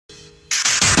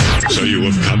So you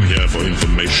have come here for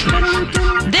information.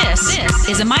 This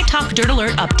is a My Talk Dirt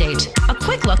Alert update. A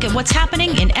quick look at what's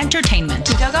happening in entertainment.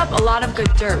 We dug up a lot of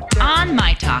good dirt. On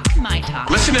My Talk.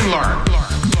 Listen and learn.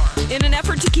 In an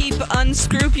effort to keep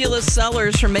unscrupulous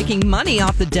sellers from making money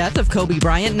off the death of Kobe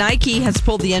Bryant, Nike has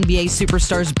pulled the NBA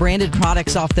superstar's branded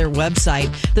products off their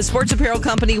website. The sports apparel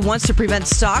company wants to prevent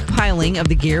stockpiling of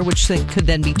the gear, which could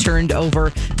then be turned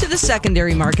over to the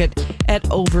secondary market at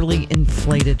overly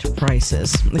inflated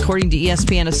prices. According to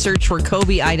ESPN, a search for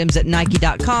Kobe items at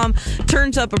Nike.com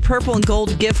turns up a purple and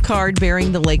gold gift card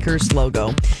bearing the Lakers logo.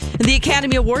 And the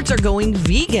Academy Awards are going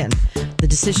vegan. The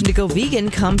decision to go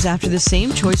vegan comes after the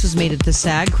same choice was made at the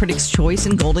SAG, Critics' Choice,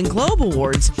 and Golden Globe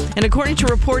Awards. And according to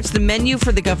reports, the menu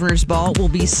for the Governor's Ball will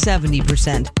be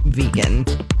 70% vegan.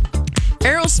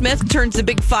 Aerosmith turns the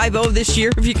big 5-0 this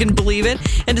year, if you can believe it.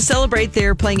 And to celebrate,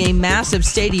 they're playing a massive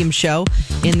stadium show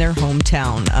in their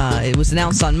hometown. It was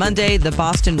announced on Monday. The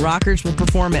Boston Rockers will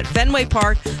perform at Fenway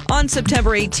Park on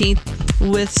September 18th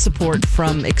with support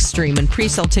from Extreme. And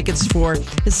pre-sale tickets for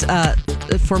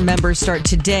members start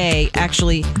today.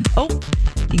 Actually,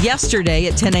 yesterday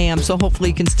at 10 a.m. So hopefully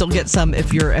you can still get some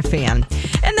if you're a fan.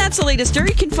 And that's the latest dirt.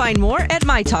 You can find more at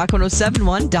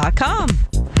mytalk1071.com.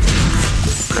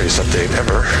 Greatest update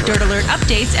ever. Dirt Alert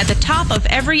updates at the top of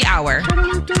every hour.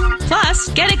 Plus,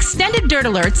 get extended Dirt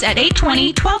Alerts at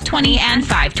 8:20, 12:20, and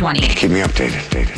 5:20. Keep me updated.